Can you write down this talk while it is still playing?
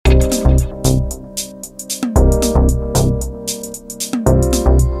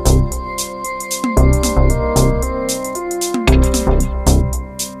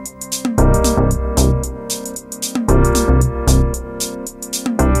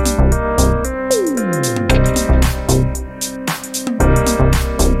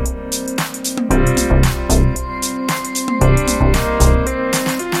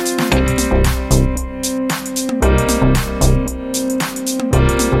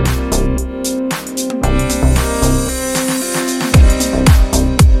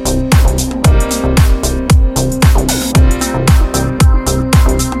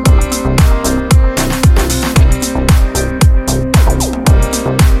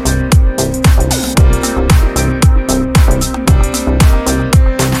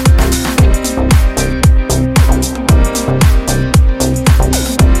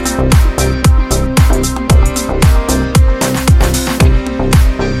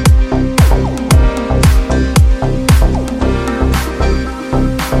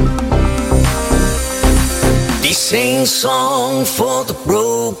song for the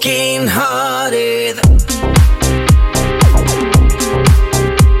broken hearted.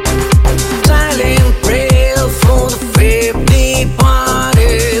 Silent prayer for the faith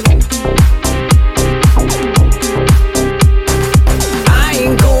departed. I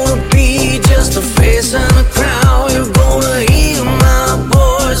ain't gonna be just a face in a crowd. You're gonna hear my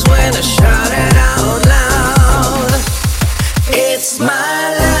voice when I shout it out loud. It's my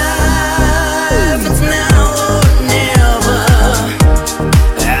life, it's now or never.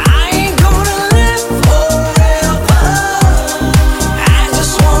 I ain't gonna live forever. I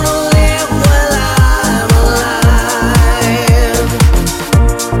just wanna live while I'm alive.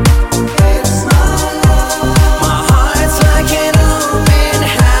 It's my life. My heart's like an open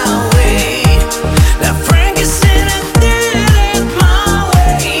highway. Now Frank is in it, did it my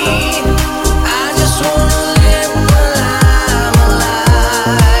way. I just wanna live while I'm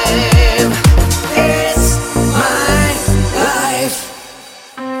alive. It's my life.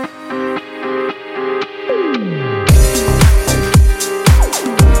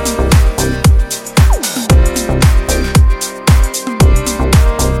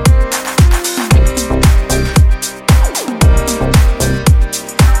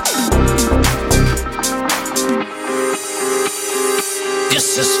 This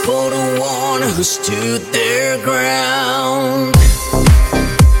is for the one who stood their ground.